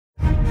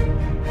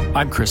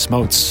I'm Chris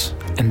Moats,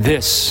 and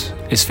this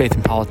is Faith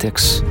in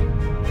Politics.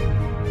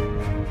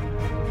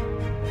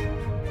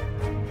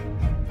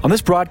 On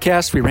this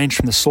broadcast, we range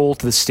from the soul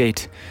to the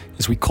state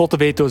as we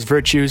cultivate those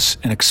virtues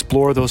and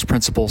explore those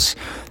principles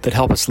that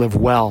help us live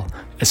well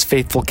as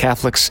faithful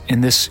Catholics in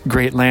this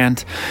great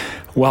land.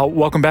 Well,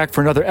 welcome back for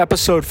another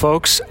episode,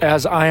 folks.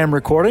 As I am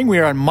recording, we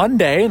are on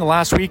Monday in the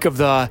last week of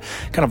the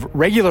kind of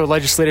regular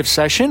legislative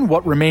session.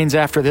 What remains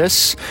after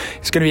this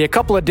is going to be a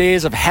couple of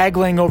days of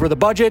haggling over the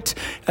budget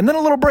and then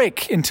a little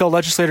break until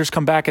legislators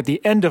come back at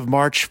the end of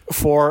March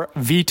for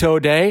Veto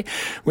Day.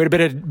 We had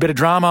a bit of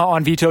drama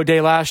on Veto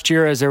Day last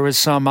year as there was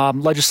some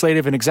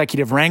legislative and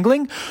executive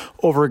wrangling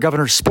over a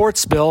governor's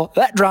sports bill.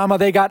 That drama,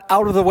 they got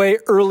out of the way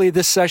early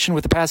this session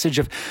with the passage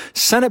of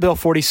Senate Bill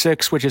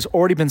 46, which has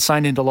already been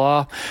signed into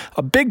law.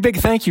 A big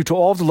thank you to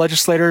all of the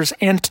legislators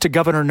and to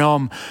Governor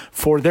Noem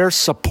for their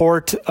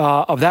support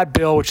of that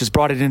bill, which has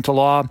brought it into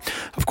law.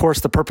 Of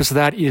course, the purpose of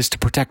that is to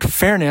protect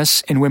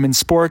fairness in women's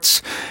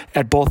sports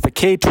at both the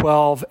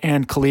K-12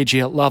 and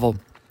collegiate level.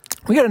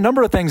 We got a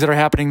number of things that are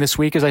happening this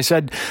week. As I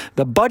said,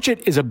 the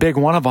budget is a big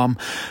one of them.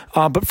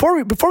 But before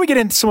we get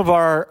into some of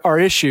our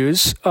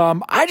issues,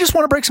 I just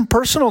want to break some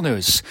personal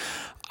news.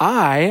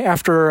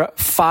 After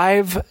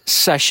 5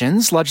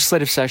 sessions,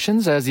 legislative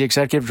sessions, as the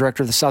executive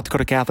director of the South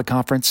Dakota Catholic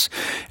Conference,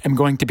 am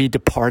going to be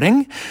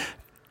departing.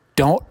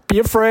 Don't be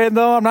afraid,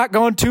 though. I'm not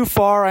going too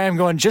far. I am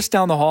going just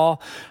down the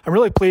hall. I'm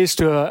really pleased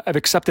to have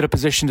accepted a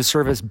position to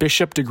serve as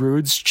Bishop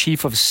DeGrood's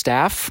Chief of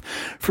Staff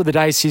for the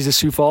Diocese of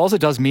Sioux Falls. It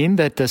does mean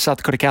that the South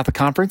Dakota Catholic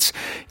Conference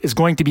is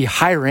going to be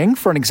hiring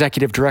for an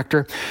executive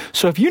director.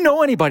 So if you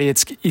know anybody,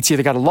 it's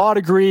either got a law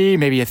degree,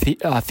 maybe a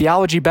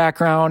theology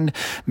background,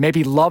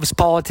 maybe loves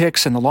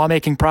politics and the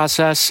lawmaking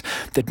process,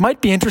 that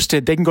might be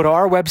interested, they can go to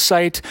our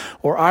website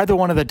or either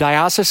one of the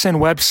diocesan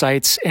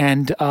websites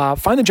and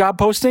find the job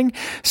posting,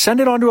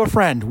 send it on to a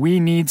friend. We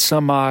need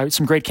some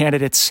great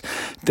candidates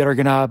that are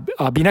going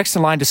to be next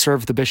in line to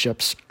serve the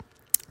bishops.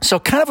 So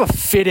kind of a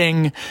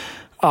fitting,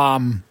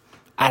 not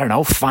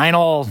a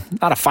final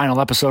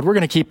episode. We're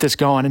going to keep this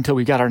going until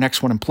we got our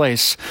next one in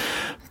place.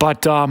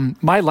 But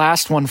my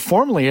last one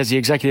formally as the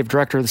executive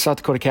director of the South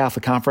Dakota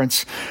Catholic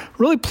Conference,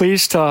 really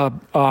pleased to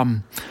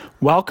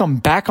welcome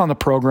back on the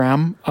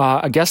program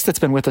a guest that's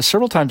been with us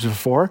several times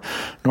before,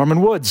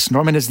 Norman Woods.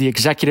 Norman is the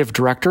executive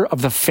director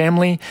of the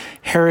Family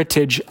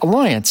Heritage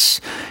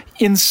Alliance.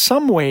 In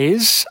some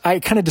ways, I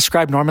kind of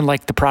describe Norman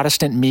like the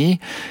Protestant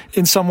me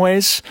in some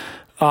ways.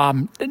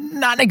 Not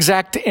an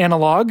exact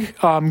analog,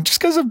 just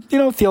because of,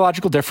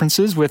 theological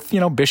differences with,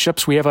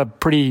 bishops. We have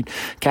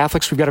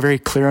Catholics, we've got a very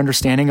clear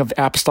understanding of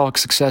apostolic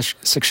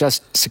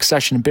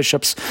succession in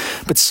bishops,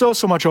 but so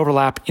much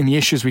overlap in the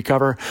issues we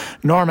cover.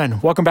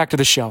 Norman, welcome back to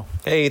the show.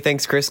 Hey,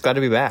 thanks, Chris. Glad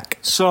to be back.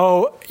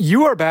 So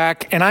you are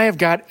back, and I have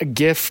got a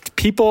gift.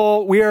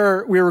 People,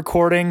 we're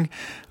recording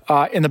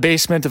in the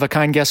basement of a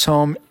kind guest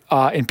home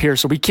in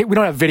Pierce. So we don't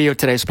have video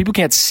today, so people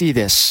can't see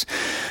this.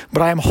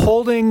 But I am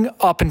holding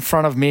up in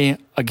front of me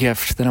a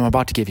gift that I'm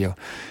about to give you.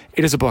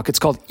 It is a book. It's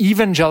called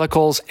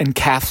Evangelicals and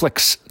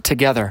Catholics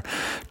Together,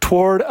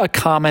 Toward a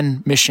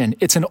Common Mission.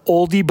 It's an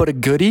oldie but a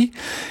goodie.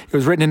 It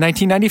was written in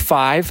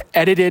 1995,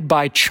 edited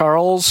by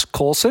Chuck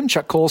Colson,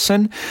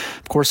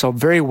 of course, a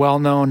very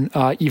well-known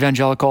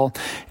evangelical,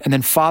 and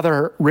then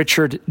Father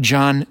Richard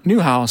John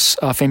Newhouse,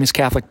 a famous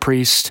Catholic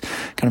priest,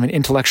 kind of an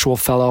intellectual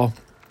fellow,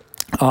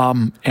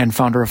 and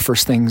founder of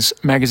First Things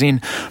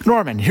magazine.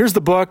 Norman, here's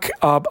the book,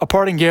 a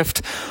parting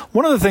gift.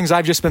 One of the things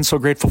I've just been so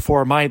grateful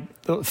for, my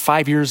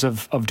 5 years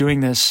of doing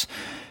this,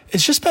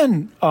 it's just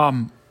been,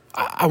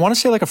 I want to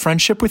say like a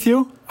friendship with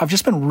you. I've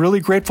just been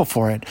really grateful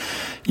for it.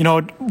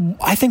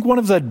 I think one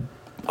of the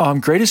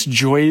greatest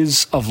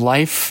joys of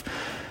life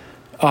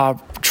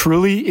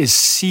truly is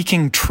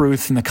seeking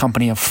truth in the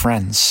company of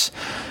friends.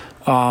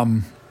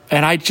 And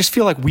I just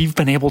feel like we've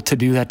been able to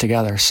do that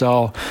together.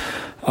 So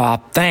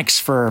thanks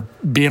for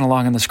being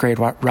along on this great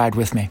ride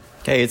with me.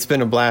 Hey, it's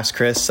been a blast,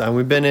 Chris.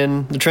 We've been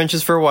in the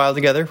trenches for a while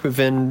together. We've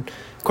been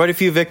quite a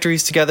few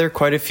victories together,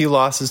 quite a few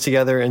losses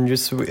together, and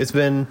it's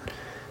been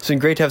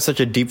great to have such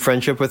a deep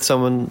friendship with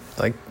someone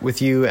like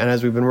with you, and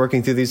as we've been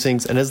working through these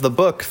things. And as the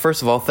book,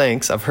 first of all,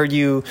 thanks. I've heard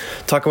you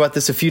talk about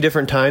this a few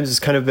different times. It's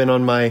kind of been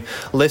on my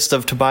list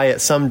to buy it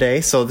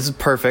someday, so this is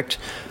perfect.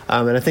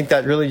 And I think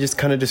that really just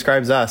kind of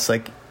describes us,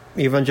 like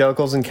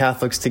evangelicals and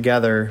Catholics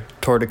together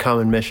toward a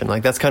common mission.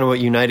 Like that's kind of what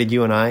united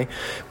you and I.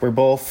 We're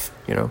both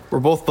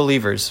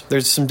believers.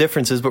 There's some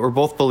differences, but we're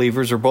both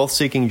believers. We're both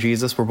seeking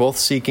Jesus. We're both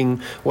seeking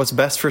what's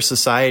best for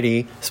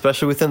society,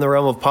 especially within the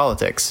realm of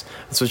politics.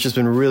 And so it's just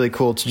been really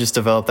cool to just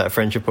develop that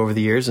friendship over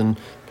the years, and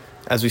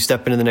as we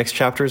step into the next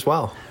chapter as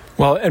well.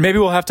 Well, and maybe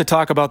we'll have to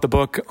talk about the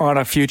book on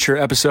a future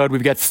episode.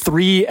 We've got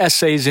 3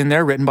 essays in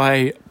there written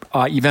by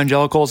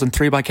evangelicals and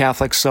 3 by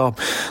Catholics, so a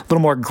little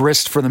more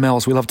grist for the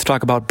mills. We love to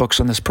talk about books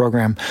on this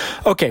program.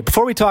 Okay,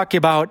 before we talk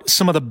about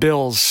some of the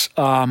bills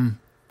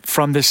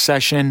from this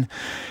session,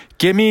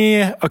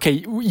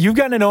 Okay, you've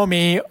gotten to know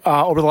me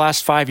over the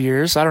last 5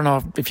 years. I don't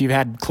know if you've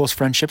had close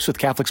friendships with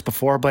Catholics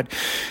before, but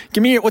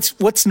give me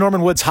what's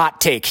Norman Wood's hot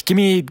take? Give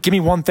me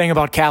one thing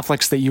about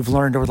Catholics that you've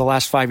learned over the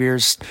last 5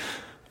 years,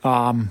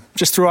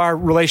 just through our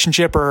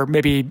relationship or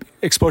maybe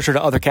exposure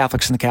to other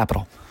Catholics in the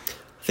Capitol.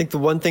 I think the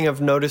one thing I've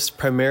noticed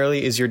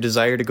primarily is your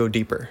desire to go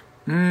deeper,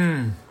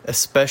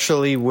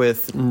 especially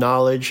with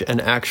knowledge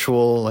and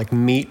actual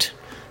meat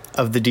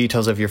of the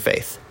details of your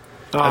faith.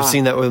 I've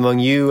seen that among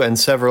you and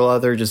several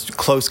other just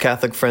close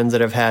Catholic friends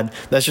that I've had.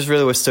 That's just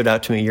really what stood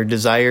out to me, your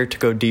desire to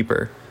go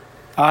deeper.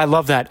 I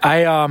love that.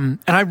 I'm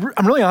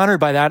really honored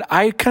by that.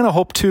 I kind of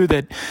hope too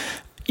that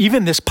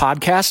even this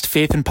podcast,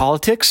 Faith and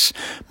Politics,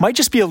 might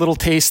just be a little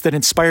taste that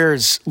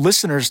inspires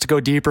listeners to go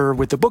deeper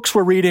with the books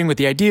we're reading, with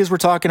the ideas we're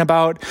talking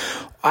about.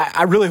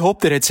 I really hope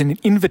that it's an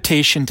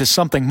invitation to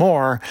something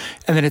more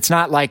and that it's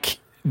not like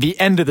the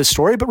end of the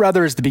story, but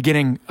rather is the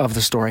beginning of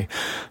the story.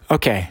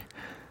 Okay,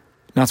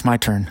 now it's my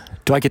turn.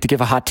 Do I get to give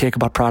a hot take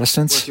about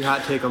Protestants? What's your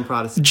hot take on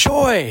Protestants?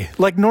 Joy.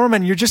 Like,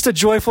 Norman, you're just a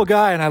joyful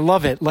guy, and I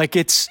love it. Like,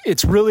 it's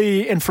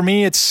really, and for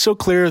me, it's so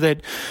clear that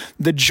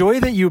the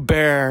joy that you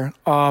bear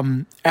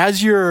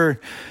as you're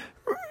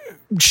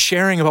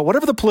sharing about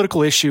whatever the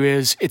political issue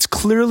is, it's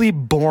clearly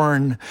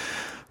born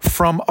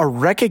from a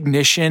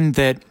recognition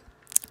that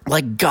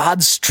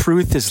God's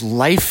truth is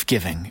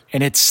life-giving,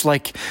 and it's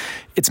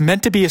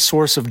meant to be a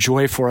source of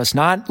joy for us,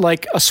 not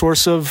like a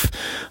source of,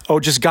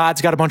 just God's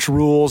got a bunch of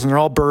rules and they're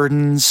all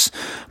burdens,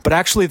 but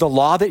actually the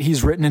law that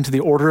he's written into the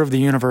order of the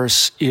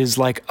universe is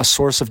like a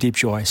source of deep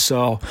joy.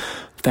 So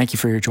thank you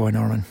for your joy,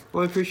 Norman.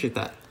 Well, I appreciate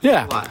that.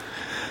 Yeah. A lot.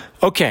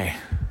 Okay.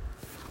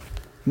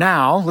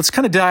 Now, let's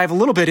kind of dive a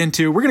little bit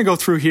into, we're going to go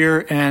through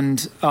here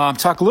and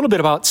talk a little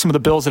bit about some of the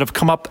bills that have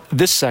come up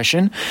this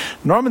session.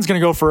 Norman's going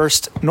to go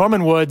first.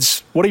 Norman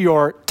Woods, what are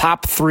your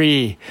top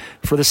 3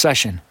 for the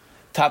session?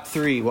 Top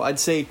 3. Well, I'd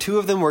say 2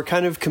 of them were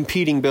kind of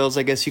competing bills,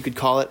 I guess you could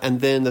call it.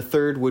 And then the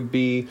third would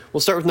be,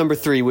 we'll start with number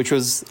 3, which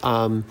was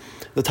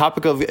the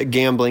topic of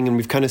gambling. And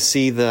we've kind of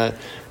see the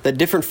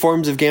different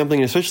forms of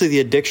gambling, and especially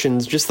the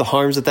addictions, just the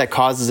harms that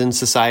causes in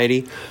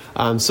society.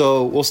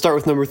 So we'll start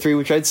with number 3,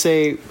 which I'd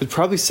say was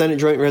probably Senate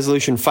Joint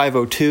Resolution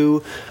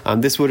 502.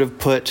 This would have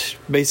put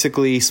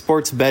basically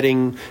sports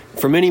betting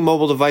from any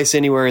mobile device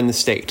anywhere in the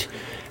state.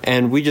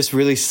 And we just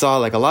really saw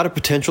a lot of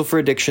potential for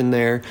addiction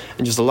there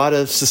and just a lot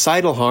of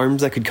societal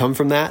harms that could come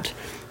from that.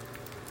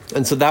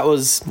 And so that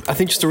was, I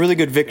think, just a really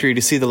good victory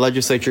to see the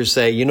legislature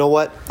say, you know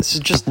what, this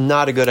is just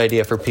not a good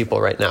idea for people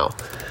right now.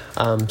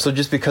 So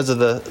just because of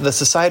the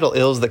societal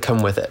ills that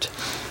come with it.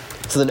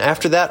 So then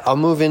after that, I'll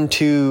move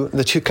into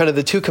the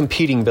two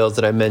competing bills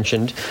that I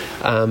mentioned.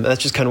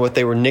 That's just kind of what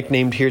they were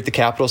nicknamed here at the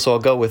Capitol, so I'll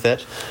go with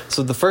it.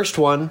 So the first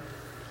one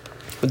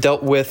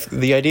dealt with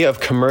the idea of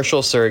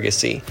commercial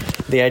surrogacy,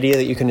 the idea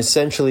that you can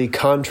essentially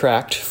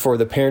contract for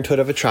the parenthood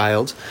of a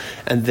child,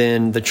 and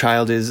then the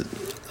child is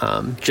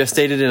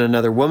gestated in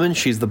another woman.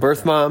 She's the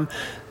birth mom.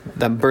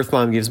 That birth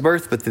mom gives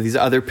birth, but these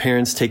other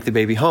parents take the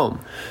baby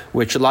home,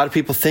 which a lot of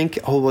people think,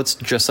 it's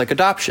just like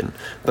adoption.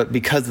 But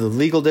because of the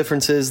legal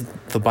differences,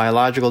 the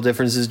biological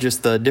differences,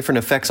 just the different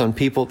effects on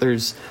people,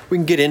 we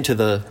can get into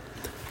the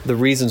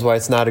reasons why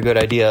it's not a good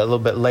idea a little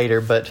bit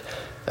later, but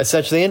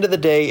essentially, at the end of the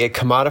day, it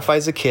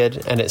commodifies a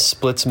kid and it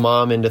splits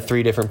mom into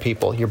 3 different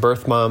people: your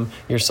birth mom,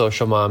 your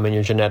social mom, and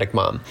your genetic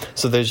mom.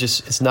 So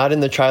it's not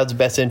in the child's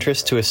best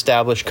interest to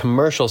establish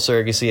commercial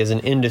surrogacy as an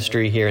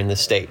industry here in the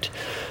state.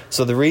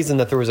 So the reason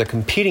that there was a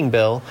competing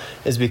bill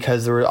is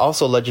because there were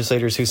also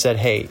legislators who said,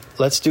 hey,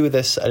 let's do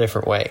this a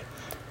different way.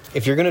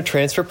 If you're going to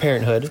transfer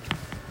parenthood,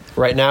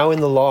 right now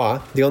in the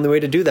law, the only way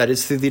to do that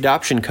is through the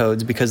adoption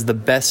codes, because the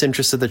best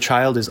interest of the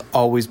child is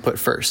always put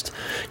first.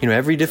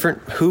 Every different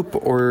hoop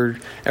or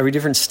every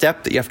different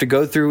step that you have to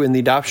go through in the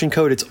adoption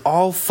code, it's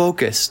all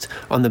focused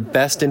on the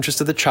best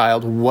interest of the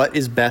child, what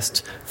is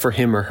best for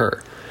him or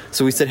her.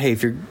 So we said, hey,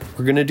 if we're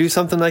going to do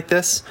something like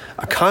this,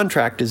 a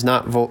contract is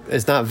not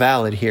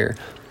valid here,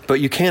 but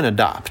you can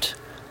adopt.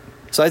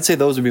 So I'd say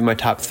those would be my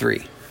top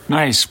 3.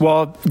 Nice.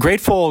 Well,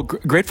 grateful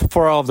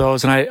for all of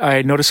those. And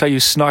I noticed how you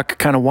snuck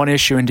kind of one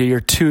issue into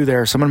your 2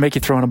 there. So I'm going to make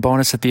you throw in a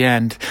bonus at the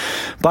end.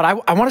 But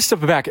I want to step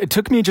back. It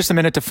took me just a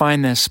minute to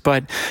find this,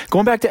 but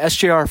going back to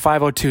SJR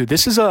 502,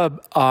 this is a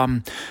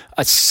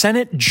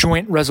Senate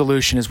joint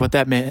resolution is what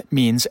that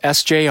means,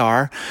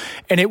 SJR.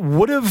 And it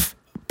would have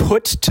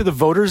put to the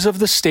voters of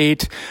the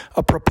state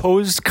a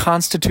proposed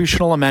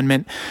constitutional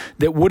amendment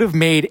that would have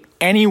made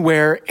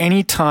anywhere,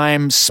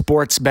 anytime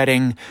sports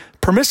betting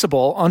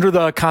permissible under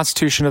the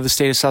Constitution of the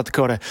state of South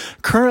Dakota.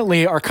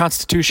 Currently, our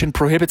Constitution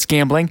prohibits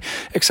gambling,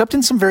 except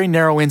in some very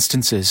narrow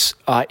instances.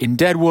 In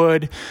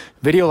Deadwood,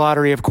 video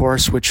lottery, of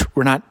course, which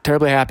we're not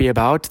terribly happy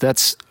about.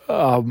 That's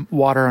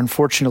water,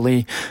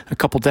 unfortunately, a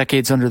couple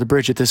decades under the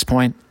bridge at this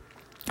point.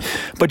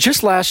 But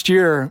just last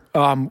year,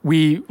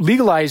 we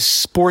legalized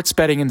sports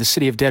betting in the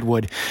city of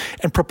Deadwood,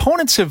 and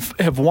proponents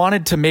have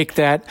wanted to make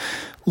that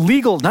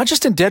legal, not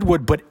just in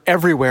Deadwood, but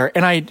everywhere.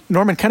 And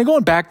Norman, kind of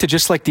going back to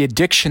just like the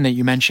addiction that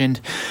you mentioned,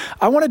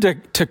 I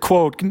wanted to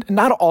quote,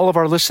 not all of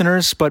our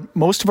listeners, but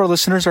most of our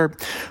listeners are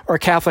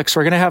Catholics,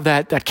 so are going to have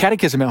that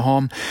catechism at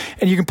home.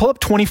 And you can pull up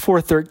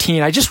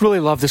 2413. I just really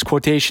love this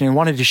quotation and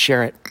wanted to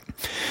share it.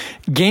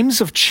 Games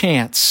of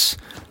chance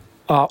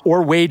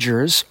or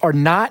wagers are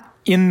not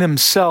in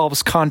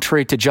themselves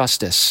contrary to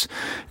justice.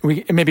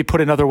 We maybe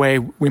put another way,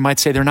 we might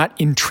say they're not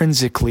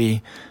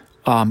intrinsically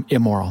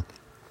immoral.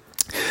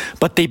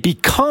 But they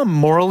become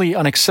morally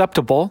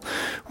unacceptable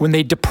when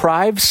they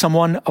deprive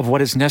someone of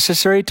what is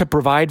necessary to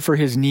provide for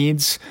his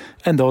needs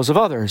and those of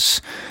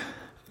others.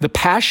 The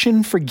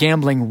passion for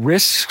gambling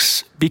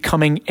risks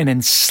becoming an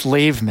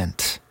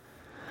enslavement.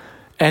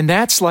 And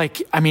that's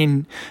like, I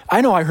mean,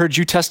 I know I heard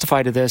you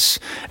testify to this,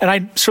 and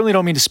I certainly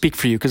don't mean to speak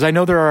for you, because I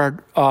know there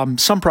are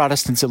some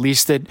Protestants, at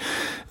least, that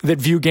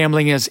view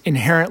gambling as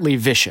inherently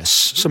vicious.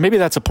 So maybe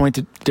that's a point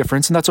of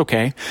difference, and that's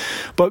okay.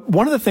 But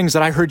one of the things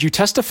that I heard you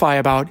testify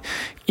about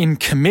in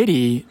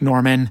committee,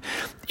 Norman,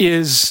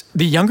 is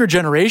the younger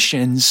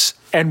generations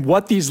and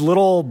what these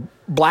little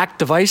black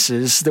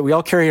devices that we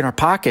all carry in our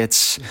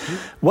pockets,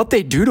 what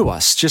they do to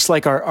us, just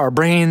like our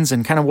brains,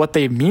 and kind of what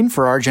they mean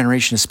for our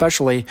generation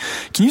especially.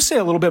 Can you say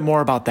a little bit more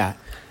about that?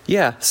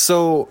 Yeah.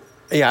 So,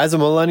 as a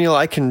millennial,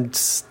 I can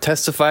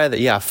testify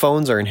that,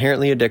 phones are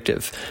inherently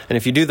addictive. And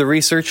if you do the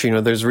research,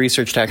 there's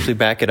research to actually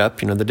back it up,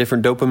 the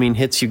different dopamine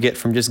hits you get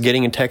from just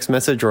getting a text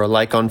message or a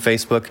like on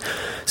Facebook.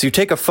 So you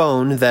take a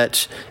phone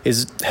that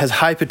has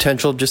high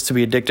potential just to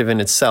be addictive in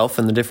itself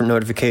and the different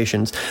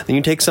notifications. Then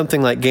you take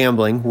something like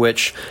gambling,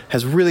 which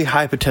has really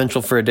high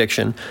potential for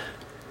addiction.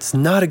 It's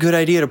not a good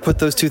idea to put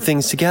those two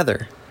things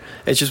together.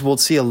 It's just we'll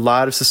see a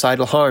lot of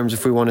societal harms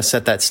if we want to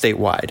set that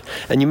statewide.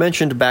 And you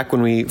mentioned back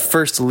when we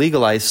first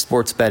legalized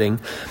sports betting,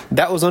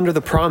 that was under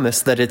the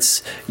promise that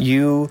it's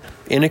you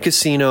in a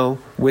casino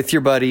with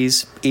your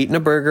buddies, eating a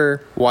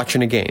burger,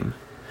 watching a game.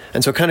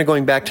 And so kind of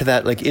going back to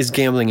that, like, is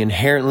gambling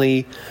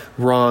inherently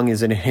wrong?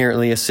 Is it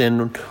inherently a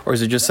sin? Or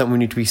is it just something we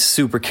need to be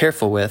super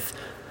careful with?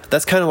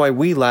 That's kind of why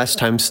we last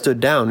time stood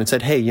down and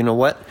said, hey, you know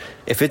what?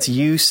 If it's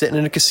you sitting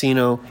in a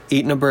casino,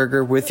 eating a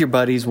burger with your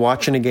buddies,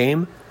 watching a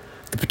game,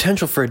 the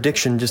potential for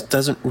addiction just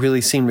doesn't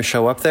really seem to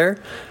show up there.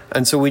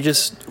 And so we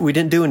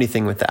didn't do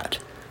anything with that.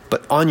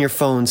 But on your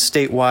phone,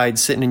 statewide,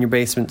 sitting in your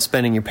basement,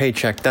 spending your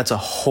paycheck, that's a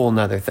whole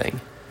nother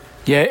thing.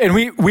 Yeah, and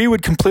we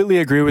would completely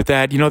agree with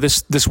that.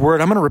 This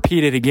word, I'm going to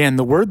repeat it again.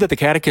 The word that the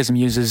Catechism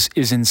uses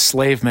is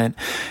enslavement.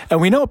 And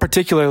we know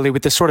particularly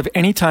with this sort of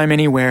anytime,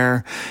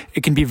 anywhere,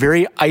 it can be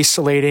very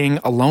isolating,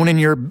 alone in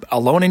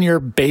your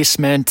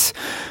basement.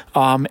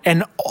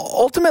 And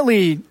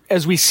ultimately,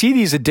 as we see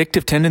these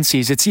addictive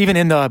tendencies, it's even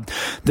in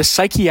the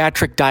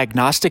psychiatric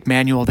diagnostic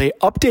manual. They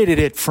updated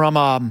it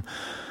from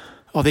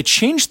they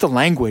changed the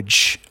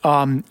language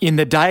in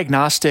the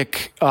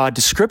diagnostic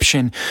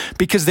description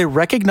because they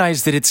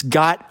recognize that it's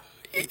got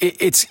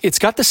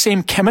the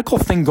same chemical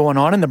thing going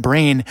on in the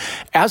brain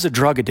as a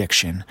drug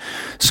addiction.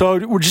 So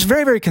we're just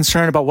very, very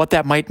concerned about what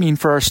that might mean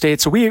for our state.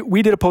 So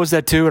we did oppose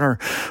that too, and are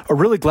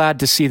really glad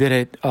to see that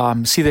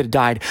it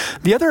died.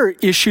 The other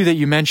issue that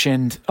you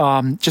mentioned,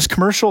 just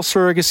commercial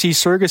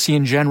surrogacy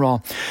in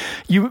general,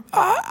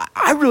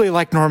 I really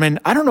like, Norman.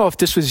 I don't know if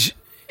this was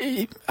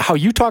how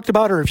you talked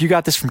about it or if you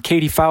got this from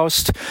Katie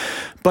Faust,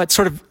 but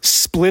sort of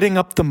splitting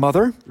up the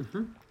mother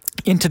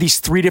into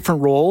these three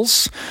different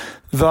roles: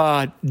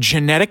 the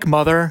genetic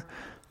mother,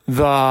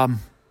 the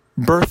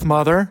birth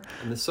mother,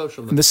 and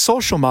the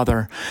social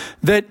mother.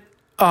 That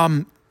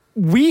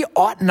we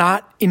ought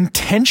not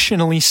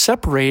intentionally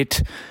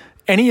separate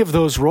any of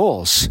those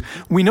roles.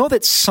 We know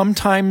that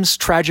sometimes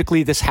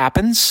tragically this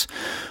happens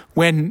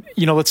when,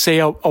 let's say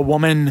a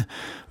woman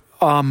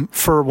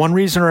for one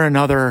reason or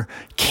another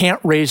can't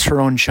raise her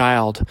own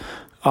child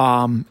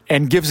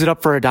and gives it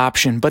up for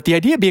adoption. But the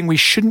idea being we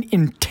shouldn't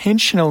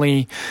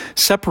intentionally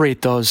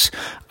separate those.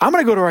 I'm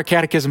going to go to our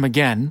catechism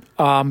again,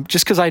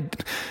 just because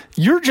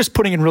you're just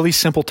putting in really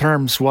simple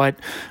terms what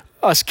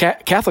us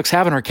Catholics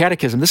have in our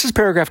catechism. This is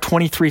paragraph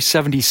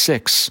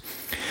 2376.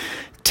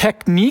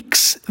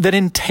 Techniques that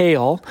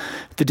entail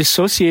the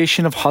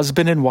dissociation of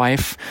husband and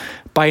wife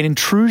by an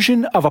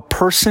intrusion of a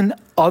person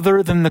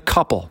other than the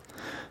couple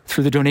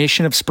through the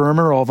donation of sperm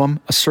or ovum,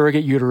 a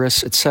surrogate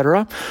uterus,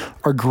 etc.,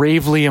 are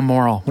gravely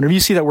immoral. Whenever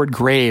you see that word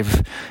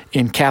grave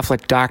in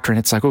Catholic doctrine,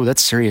 it's like, oh,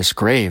 that's serious,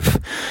 grave.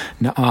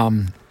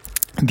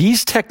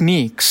 These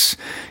techniques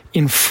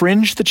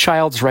infringe the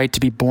child's right to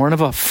be born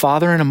of a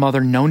father and a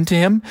mother known to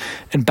him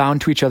and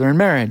bound to each other in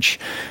marriage.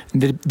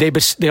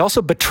 They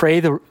also betray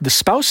the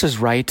spouse's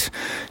right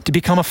to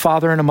become a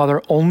father and a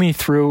mother only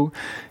through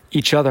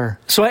each other.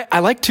 So I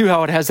like too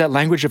how it has that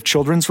language of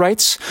children's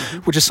rights,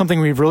 which is something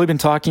we've really been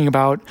talking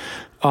about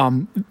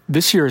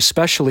this year,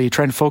 especially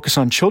trying to focus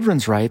on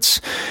children's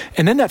rights.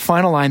 And then that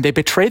final line, they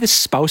betray the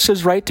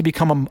spouse's right to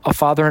become a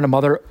father and a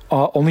mother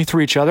only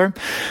through each other.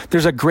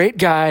 There's a great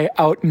guy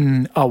out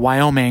in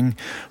Wyoming,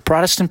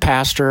 Protestant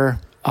pastor,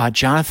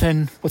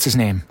 Jonathan, what's his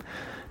name?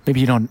 Maybe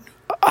you don't.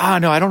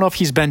 No, I don't know if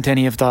he's been to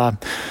any of the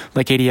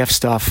like ADF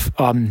stuff.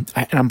 And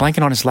I'm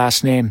blanking on his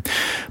last name,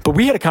 but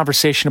we had a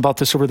conversation about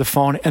this over the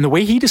phone. And the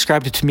way he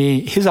described it to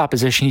me, his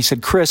opposition, he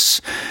said,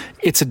 Chris,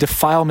 it's a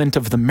defilement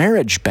of the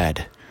marriage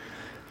bed.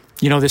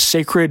 This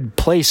sacred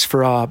place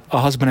for a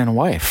husband and a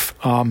wife,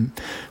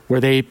 where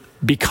they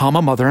become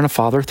a mother and a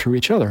father through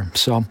each other.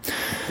 So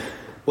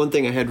one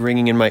thing I had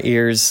ringing in my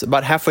ears,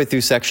 about halfway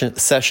through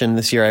session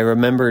this year, I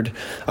remembered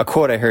a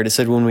quote I heard. It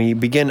said, when we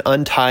begin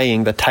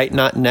untying the tight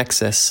knot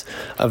nexus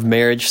of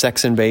marriage,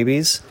 sex, and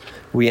babies,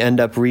 we end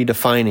up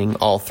redefining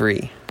all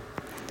three.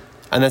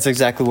 And that's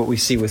exactly what we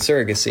see with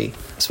surrogacy,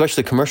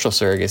 especially commercial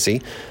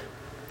surrogacy.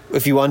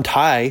 If you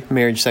untie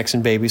marriage, sex,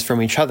 and babies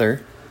from each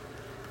other,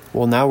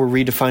 well, now we're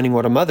redefining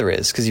what a mother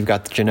is, because you've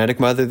got the genetic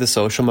mother, the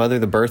social mother,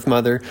 the birth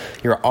mother.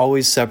 You're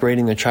always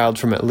separating the child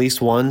from at least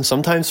one,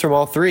 sometimes from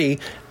all three.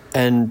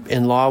 And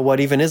in law, what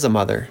even is a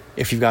mother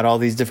if you've got all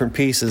these different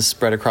pieces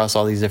spread across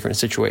all these different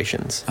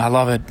situations? I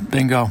love it.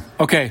 Bingo.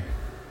 Okay.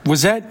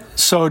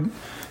 So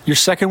your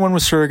second one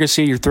was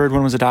surrogacy, your third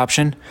one was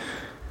adoption.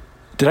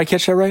 Did I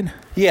catch that right?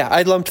 Yeah,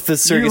 I lumped the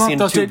surrogacy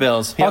into two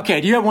bills. Yep. Okay,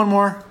 do you have one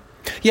more?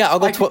 Yeah, I'll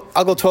go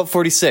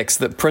 1246,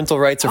 that parental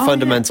rights are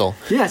fundamental.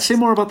 Yeah, say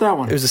more about that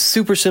one. It was a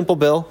super simple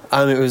bill.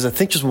 It was, I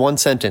think, just one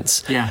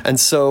sentence. Yeah. And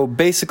so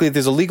basically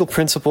there's a legal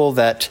principle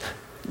that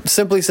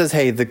simply says,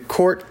 hey, the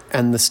court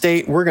and the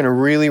state, we're going to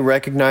really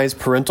recognize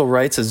parental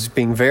rights as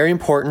being very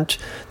important.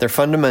 They're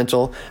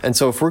fundamental. And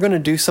so if we're going to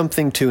do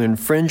something to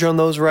infringe on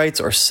those rights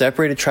or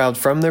separate a child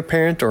from their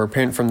parent or a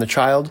parent from the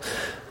child,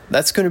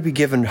 that's going to be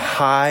given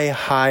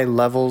high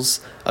levels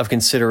of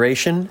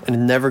consideration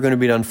and never going to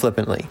be done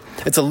flippantly.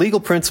 It's a legal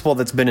principle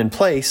that's been in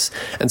place.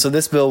 And so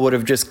this bill would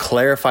have just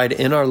clarified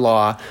in our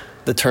law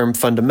the term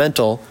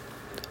fundamental,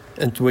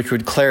 and which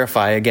would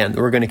clarify, again,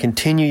 we're going to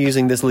continue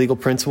using this legal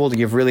principle to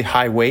give really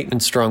high weight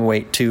and strong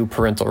weight to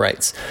parental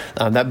rights.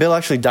 That bill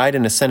actually died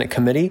in a Senate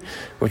committee,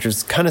 which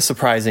was kind of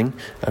surprising.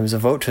 It was a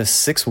vote to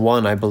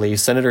 6-1, I believe.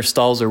 Senator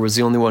Stalzer was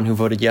the only one who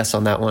voted yes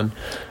on that one.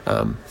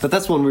 But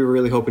that's one we were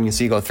really hoping to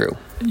see go through.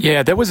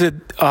 Yeah, that was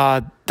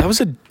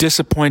a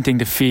disappointing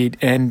defeat,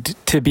 and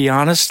to be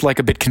honest, like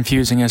a bit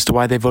confusing as to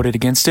why they voted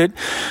against it.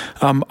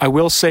 I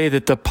will say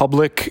that the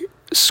public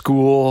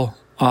school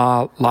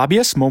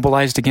lobbyists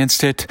mobilized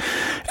against it,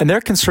 and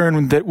their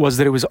concern was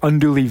that it was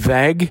unduly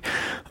vague.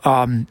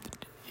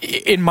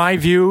 In my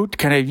view,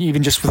 kind of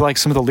even just with like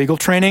some of the legal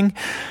training,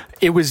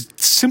 it was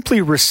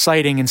simply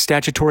reciting in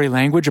statutory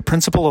language a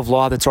principle of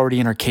law that's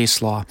already in our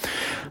case law.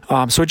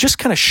 So it just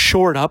kind of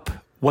shored up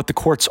what the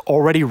courts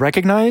already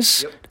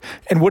recognize,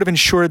 and would have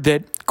ensured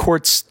that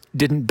courts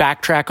didn't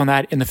backtrack on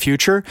that in the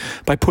future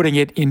by putting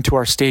it into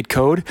our state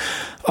code.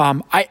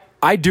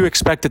 I do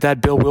expect that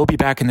bill will be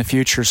back in the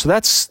future. So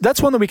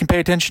that's one that we can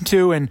pay attention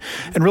to and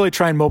really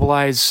try and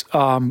mobilize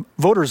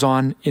voters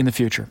on in the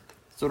future.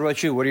 So what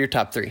about you? What are your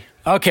top three?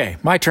 Okay,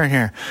 my turn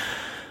here.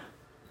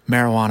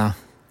 Marijuana.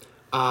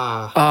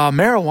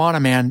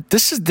 Marijuana, man.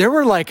 There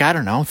were like, I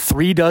don't know,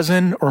 3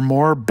 dozen or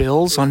more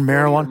bills on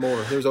marijuana.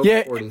 More. There's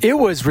over 40. It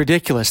was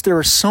ridiculous. There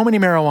were so many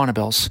marijuana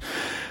bills.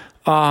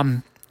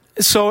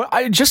 So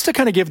just to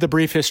kind of give the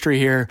brief history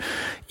here,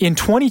 in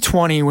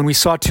 2020, when we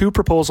saw 2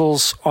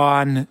 proposals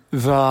on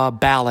the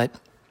ballot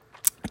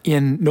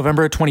in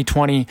November of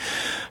 2020,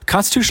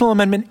 Constitutional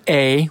Amendment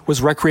A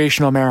was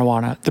recreational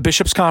marijuana. The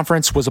Bishops'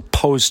 Conference was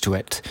opposed to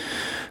it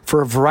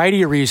for a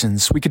variety of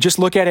reasons. We could just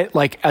look at it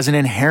like as an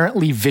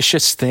inherently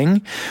vicious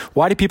thing.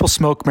 Why do people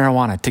smoke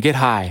marijuana? To get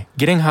high.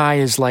 Getting high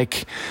is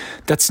like,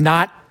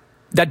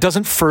 that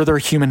doesn't further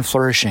human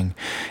flourishing.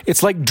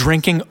 It's like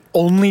drinking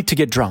only to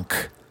get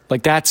drunk.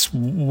 Like that's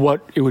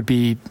what it would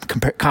be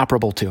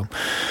comparable to.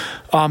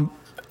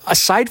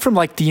 Aside from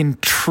like the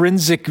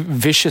intrinsic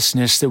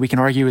viciousness that we can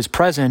argue is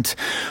present,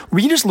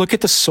 we can just look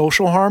at the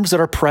social harms that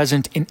are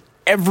present in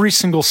every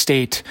single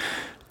state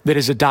that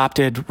has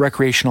adopted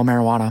recreational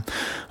marijuana.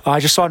 I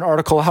just saw an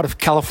article out of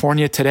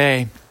California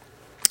today.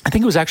 I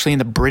think it was actually in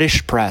the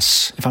British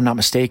press, if I'm not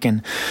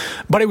mistaken.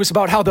 But it was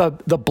about how the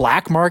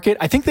black market,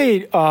 I think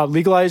they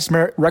legalized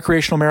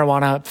recreational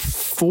marijuana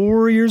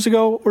 4 years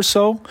ago or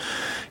so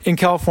in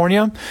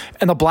California.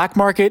 And the black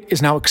market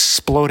is now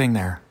exploding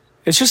there.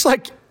 It's just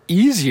like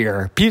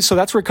easier. So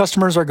that's where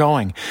customers are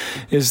going,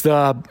 is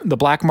the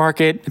black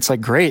market. It's like,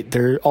 great.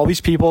 There are all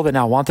these people that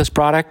now want this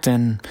product,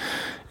 and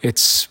they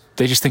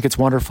just think it's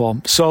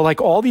wonderful. So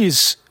like all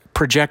these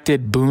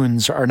projected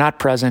boons are not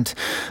present.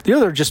 The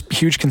other just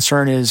huge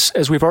concern is,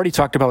 as we've already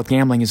talked about with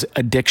gambling, is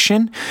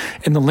addiction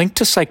and the link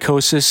to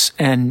psychosis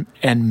and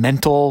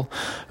mental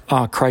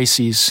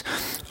crises.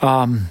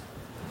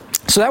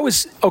 So that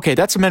was, okay,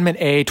 that's Amendment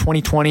A,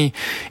 2020.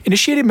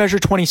 Initiated Measure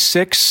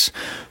 26,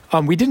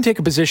 we didn't take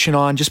a position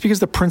on just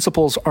because the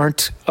principles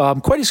aren't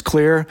quite as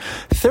clear.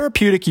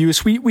 Therapeutic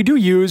use, we do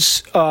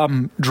use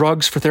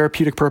drugs for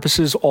therapeutic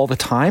purposes all the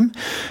time.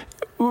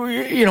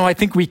 I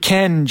think we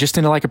can, just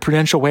in like a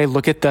prudential way,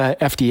 look at the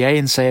FDA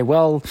and say,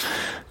 well,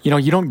 you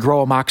don't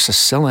grow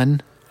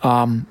amoxicillin,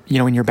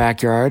 in your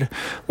backyard.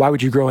 Why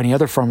would you grow any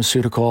other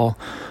pharmaceutical,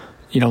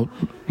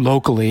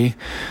 locally?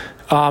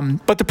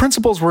 But the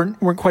principles weren't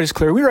quite as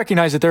clear. We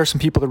recognize that there are some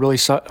people that really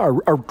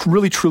are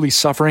really truly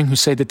suffering who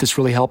say that this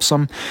really helps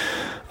them.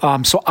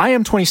 So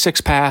IM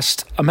 26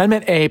 passed.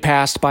 Amendment A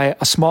passed by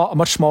a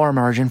much smaller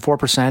margin,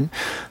 4%.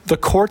 The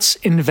courts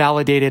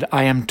invalidated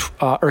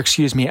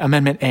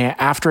Amendment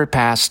A after it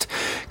passed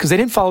because they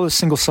didn't follow the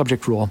single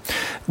subject rule.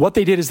 What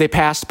they did is they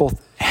passed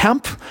both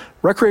hemp,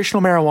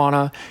 recreational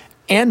marijuana,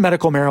 and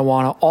medical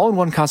marijuana all in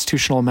one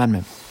constitutional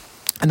amendment.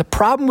 And the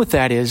problem with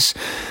that is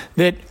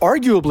that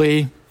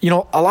arguably,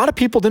 a lot of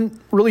people didn't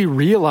really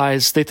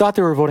realize. They thought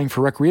they were voting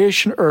for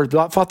recreation or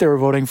thought they were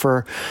voting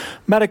for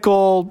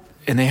medical,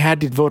 and they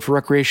had to vote for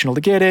recreational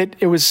to get it.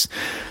 It was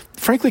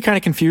frankly kind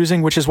of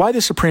confusing, which is why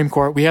the Supreme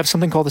Court, we have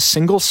something called the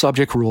single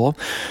subject rule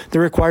that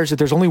requires that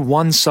there's only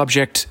one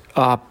subject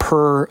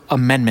per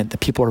amendment that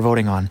people are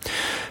voting on.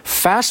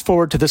 Fast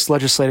forward to this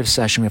legislative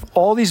session. We have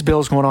all these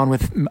bills going on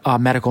with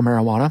medical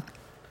marijuana.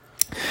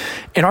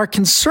 And our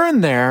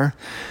concern there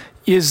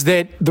is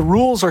that the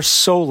rules are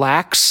so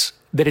lax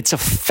that it's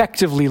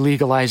effectively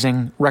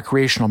legalizing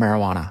recreational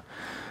marijuana.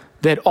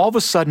 That all of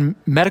a sudden,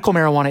 medical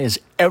marijuana is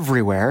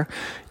everywhere.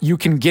 You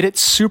can get it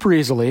super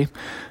easily.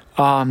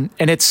 And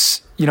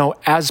it's,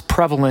 as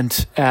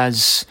prevalent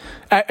as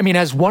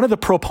one of the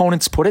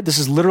proponents put it, this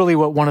is literally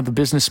what one of the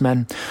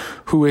businessmen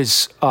who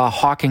is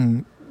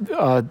hawking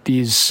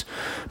these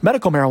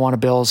medical marijuana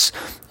bills,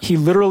 he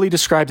literally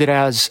described it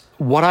as,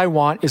 what I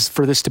want is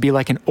for this to be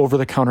like an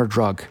over-the-counter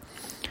drug.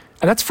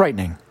 And that's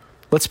frightening.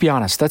 Let's be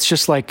honest. That's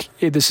just like,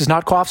 this is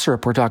not cough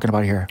syrup we're talking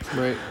about here.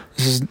 Right.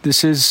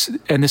 This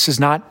is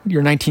not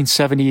your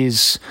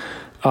 1970s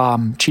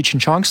Cheech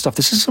and Chong stuff.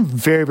 This is some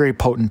very, very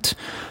potent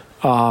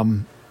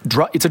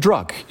drug. It's a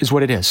drug, is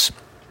what it is.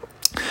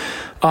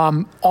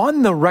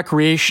 On the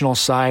recreational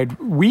side,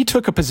 we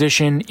took a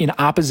position in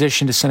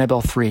opposition to Senate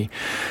Bill 3,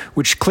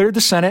 which cleared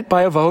the Senate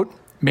by a vote,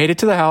 made it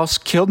to the House,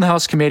 killed in the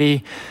House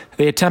committee.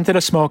 They attempted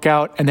a smoke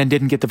out and then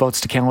didn't get the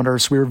votes to calendar.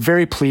 So we were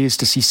very pleased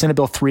to see Senate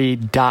Bill 3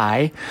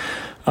 die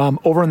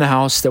over in the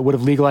House that would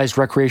have legalized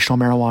recreational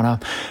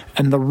marijuana.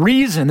 And the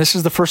reason, this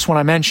is the first one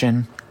I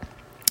mentioned,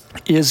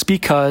 is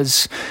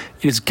because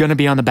it is going to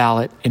be on the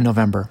ballot in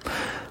November.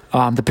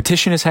 The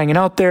petition is hanging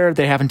out there.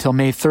 They have until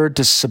May 3rd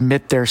to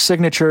submit their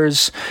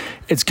signatures.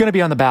 It's going to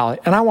be on the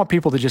ballot. And I want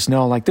people to just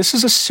know, this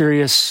is a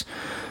serious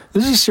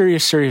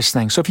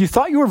thing. So if you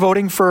thought you were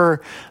voting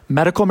for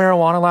medical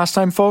marijuana last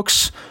time,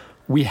 folks,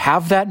 we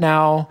have that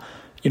now.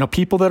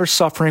 People that are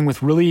suffering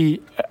with really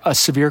a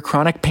severe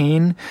chronic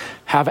pain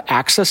have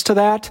access to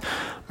that.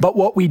 But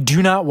what we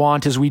do not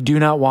want is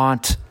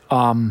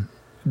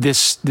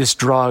this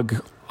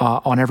drug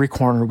on every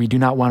corner. We do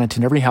not want it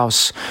in every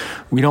house.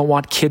 We don't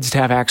want kids to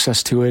have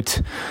access to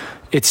it.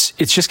 It's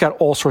just got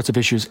all sorts of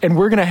issues. And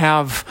we're going to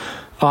have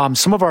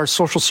some of our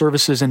social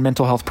services and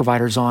mental health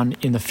providers on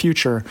in the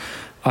future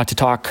to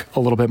talk a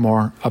little bit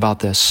more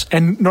about this.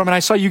 And Norman, I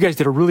saw you guys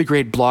did a really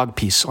great blog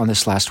piece on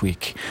this last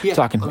week. Yeah,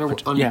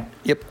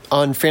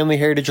 on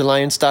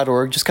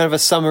familyheritagealliance.org, just kind of a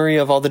summary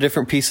of all the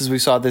different pieces we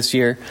saw this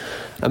year.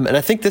 And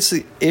I think this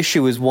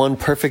issue is one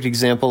perfect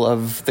example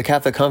of the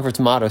Catholic Conference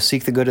motto,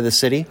 seek the good of the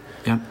city.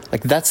 Yeah.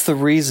 That's the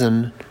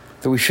reason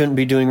that we shouldn't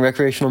be doing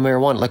recreational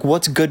marijuana.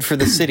 What's good for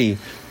the city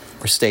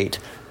or state?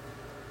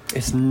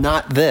 It's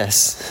not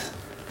this.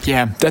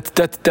 Yeah,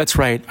 that's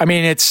right. I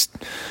mean, it's...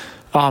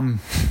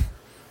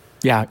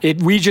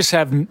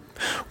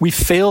 we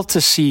fail to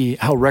see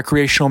how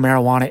recreational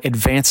marijuana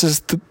advances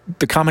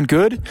the common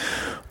good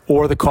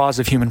or the cause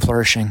of human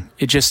flourishing.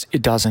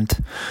 It doesn't.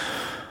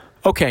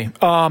 Okay.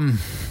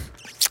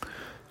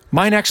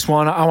 My next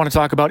one I want to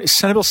talk about is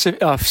Senate Bill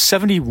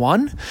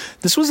 71.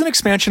 This was an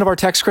expansion of our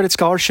tax credit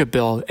scholarship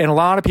bill, and a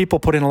lot of people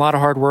put in a lot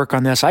of hard work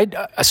on this. I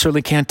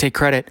certainly can't take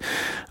credit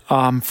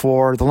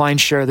for the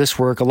lion's share of this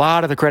work. A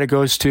lot of the credit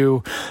goes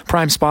to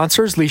prime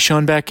sponsors, Lee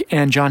Schoenbeck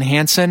and John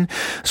Hanson,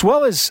 as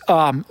well as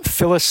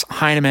Phyllis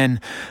Heineman,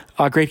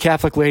 a great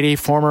Catholic lady,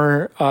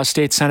 former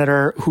state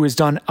senator, who has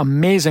done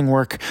amazing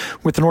work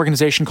with an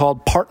organization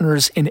called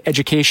Partners in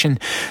Education.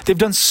 They've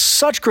done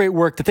such great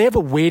work that they have a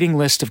waiting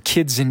list of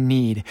kids in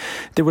need.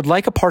 They would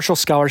like a partial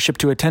scholarship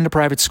to attend a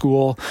private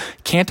school,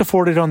 can't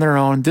afford it on their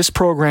own. This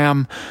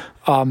program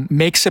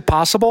makes it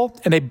possible,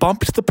 and they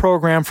bumped the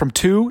program from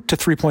 2 to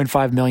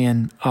 3.5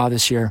 million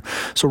this year.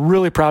 So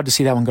really proud to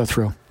see that one go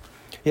through.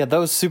 Yeah, that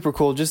was super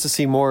cool, just to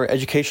see more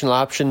educational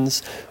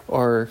options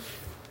or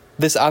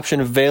this option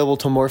available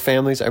to more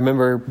families. I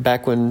remember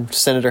back when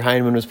Senator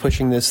Heineman was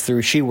pushing this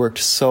through, she worked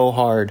so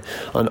hard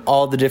on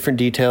all the different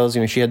details.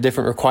 She had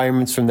different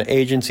requirements from the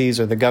agencies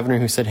or the governor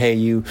who said,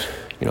 hey,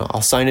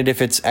 I'll sign it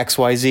if it's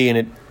XYZ, and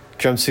it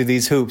jumps through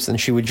these hoops, and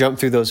she would jump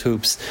through those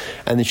hoops.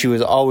 And then she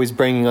was always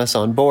bringing us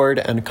on board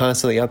and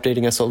constantly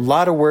updating us. So a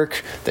lot of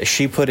work that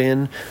she put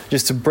in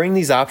just to bring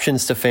these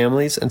options to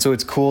families. And so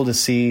it's cool to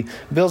see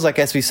bills like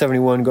SB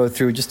 71 go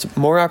through, just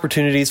more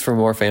opportunities for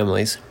more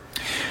families.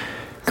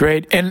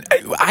 Great. And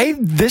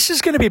this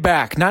is going to be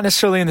back, not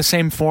necessarily in the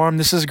same form.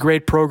 This is a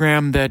great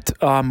program that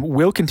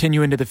will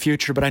continue into the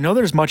future, but I know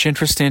there's much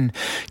interest in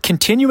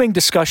continuing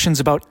discussions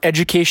about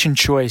education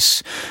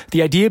choice.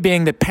 The idea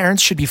being that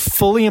parents should be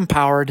fully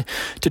empowered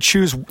to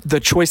choose the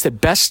choice that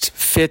best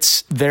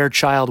fits their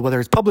child, whether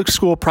it's public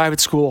school, private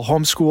school,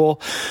 homeschool.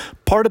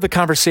 Part of the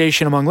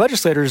conversation among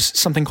legislators,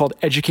 something called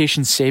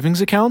education savings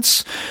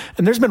accounts.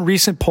 And there's been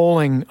recent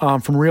polling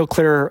from Real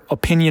Clear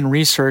Opinion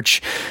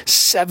Research.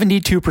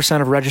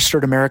 72% of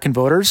registered American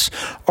voters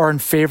are in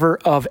favor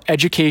of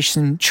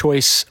education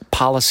choice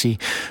policy,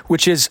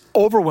 which is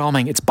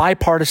overwhelming. It's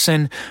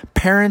bipartisan.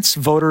 Parents,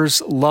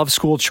 voters love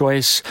school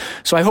choice.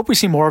 So I hope we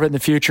see more of it in the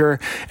future.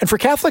 And for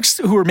Catholics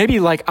who are maybe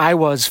like I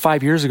was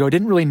 5 years ago,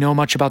 didn't really know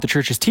much about the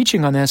church's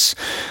teaching on this,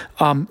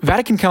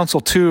 Vatican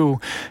Council II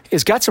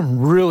has got some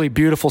really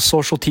beautiful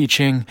social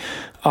teaching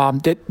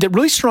that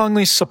really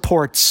strongly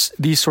supports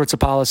these sorts of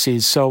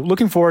policies. So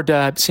looking forward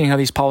to seeing how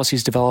these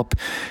policies develop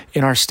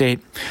in our state.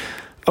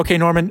 Okay,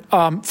 Norman,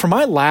 for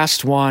my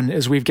last one,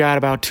 as we've got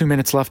about 2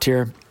 minutes left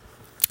here,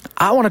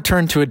 I want to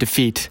turn to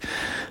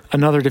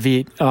another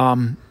defeat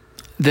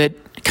that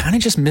kind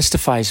of just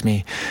mystifies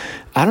me.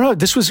 I don't know.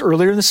 This was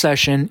earlier in the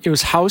session. It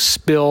was House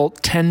Bill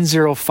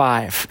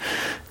 1005.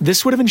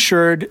 This would have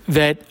ensured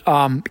that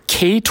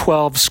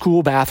K-12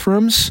 school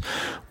bathrooms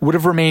would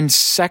have remained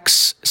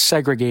sex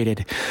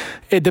segregated.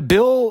 The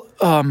bill,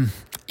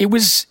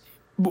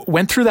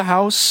 went through the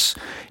House.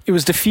 It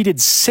was defeated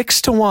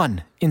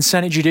 6-1 in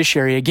Senate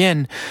Judiciary.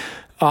 Again,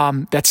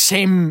 that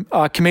same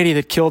committee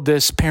that killed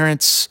this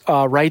parents'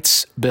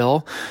 rights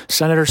bill,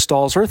 Senator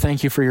Stalzer,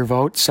 thank you for your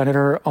vote,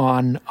 Senator,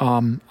 on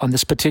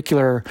this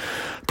particular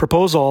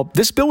proposal.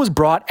 This bill was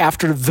brought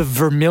after the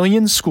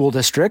Vermilion School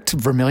District.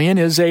 Vermilion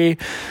is a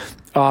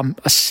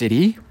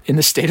city in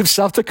the state of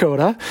South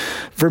Dakota.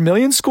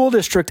 Vermilion School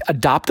District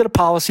adopted a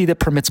policy that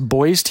permits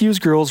boys to use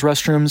girls'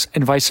 restrooms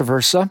and vice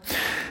versa,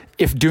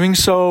 if doing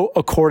so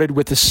accorded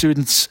with the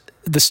students'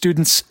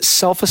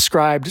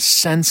 self-ascribed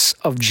sense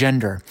of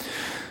gender.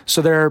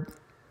 So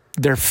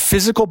their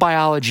physical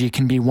biology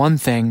can be one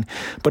thing,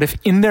 but if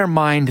in their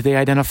mind they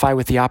identify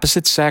with the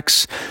opposite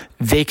sex,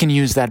 they can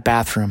use that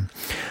bathroom.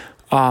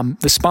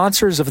 The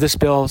sponsors of this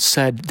bill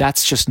said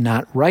that's just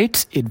not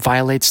right. It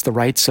violates the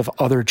rights of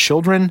other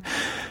children.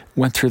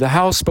 Went through the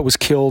House, but was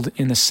killed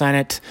in the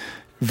Senate.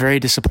 Very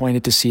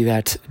disappointed to see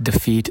that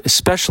defeat,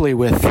 especially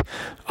with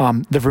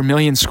the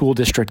Vermilion School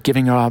District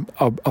giving a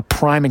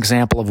prime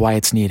example of why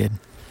it's needed.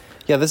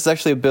 Yeah, this is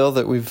actually a bill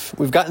that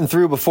we've gotten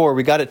through before.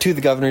 We got it to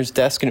the governor's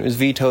desk, and it was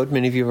vetoed.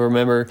 Many of you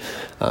remember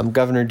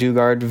Governor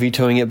Dugard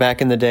vetoing it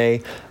back in the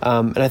day.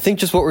 And I think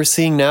just what we're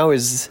seeing now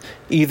is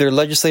either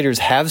legislators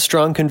have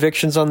strong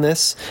convictions on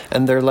this,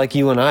 and they're like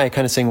you and I,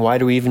 kind of saying, why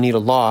do we even need a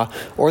law?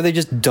 Or they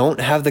just don't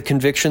have the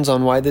convictions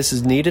on why this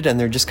is needed, and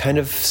they're just kind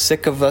of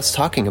sick of us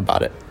talking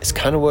about it. It's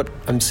kind of what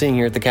I'm seeing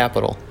here at the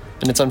Capitol,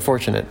 and it's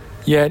unfortunate.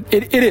 Yeah,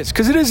 it is,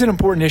 because it is an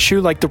important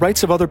issue. Like, the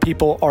rights of other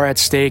people are at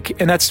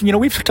stake. And that's,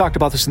 we've talked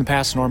about this in the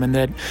past, Norman,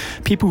 that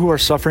people who are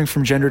suffering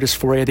from gender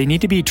dysphoria, they need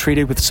to be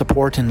treated with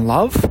support and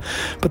love,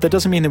 but that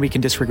doesn't mean that we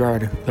can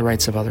disregard the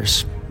rights of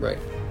others. Right.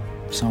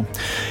 So,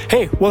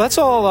 hey, well, that's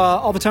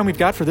all the time we've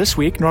got for this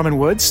week. Norman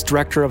Woods,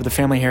 Director of the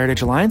Family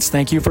Heritage Alliance,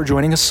 thank you for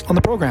joining us on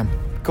the program.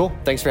 Cool.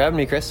 Thanks for having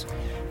me, Chris.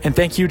 And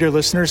thank you, dear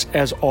listeners,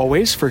 as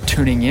always, for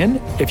tuning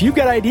in. If you've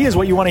got ideas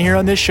what you want to hear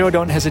on this show,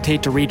 don't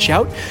hesitate to reach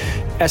out.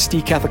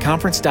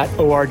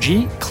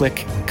 sdcatholicconference.org.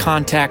 Click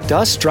Contact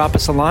Us. Drop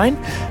us a line.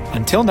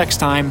 Until next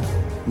time,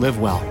 live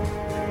well.